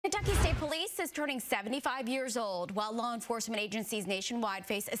Police is turning 75 years old, while law enforcement agencies nationwide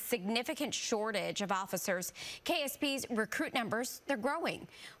face a significant shortage of officers. KSP's recruit numbers, they're growing.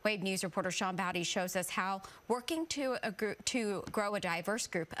 Wave News reporter Sean Bowdy shows us how working to grow a diverse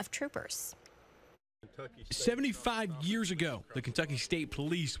group of troopers. 75 years ago, the Kentucky State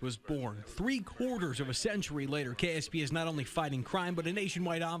Police was born. 3/4 of a century later, KSP is not only fighting crime, but a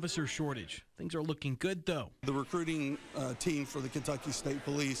nationwide officer shortage. Things are looking good, though. The recruiting team for the Kentucky State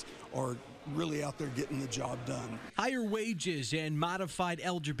Police are really out there getting the job done. Higher wages and modified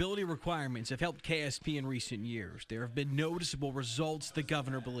eligibility requirements have helped KSP in recent years. There have been noticeable results, the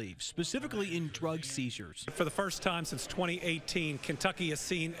governor believes, specifically in drug seizures. For the first time since 2018, Kentucky has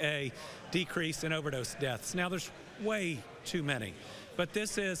seen a decrease in overdose deaths. Now, there's way too many, but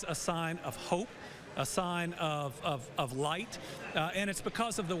this is a sign of hope, a sign of light, and it's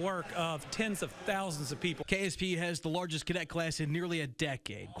because of the work of tens of thousands of people. KSP has the largest cadet class in nearly a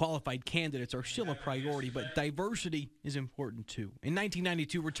decade. Qualified candidates are still a priority, but diversity is important too. In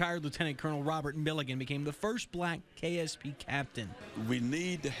 1992, retired Lieutenant Colonel Robert Milligan became the first black KSP captain. We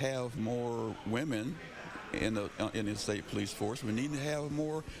need to have more women in the state police force. We need to have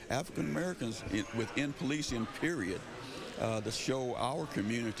more African Americans within policing, period, to show our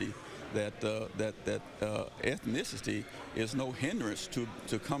community that ethnicity is no hindrance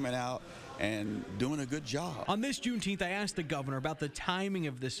to coming out and doing a good job. On this Juneteenth, I asked the governor about the timing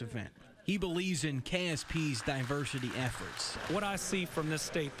of this event. He believes in KSP's diversity efforts. What I see from this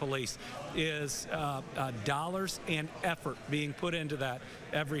state police is dollars and effort being put into that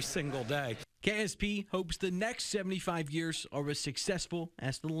every single day. KSP hopes the next 75 years are as successful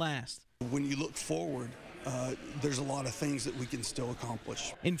as the last. When you look forward, there's a lot of things that we can still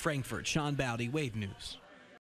accomplish. In Frankfort, Sean Bowdy, Wave News.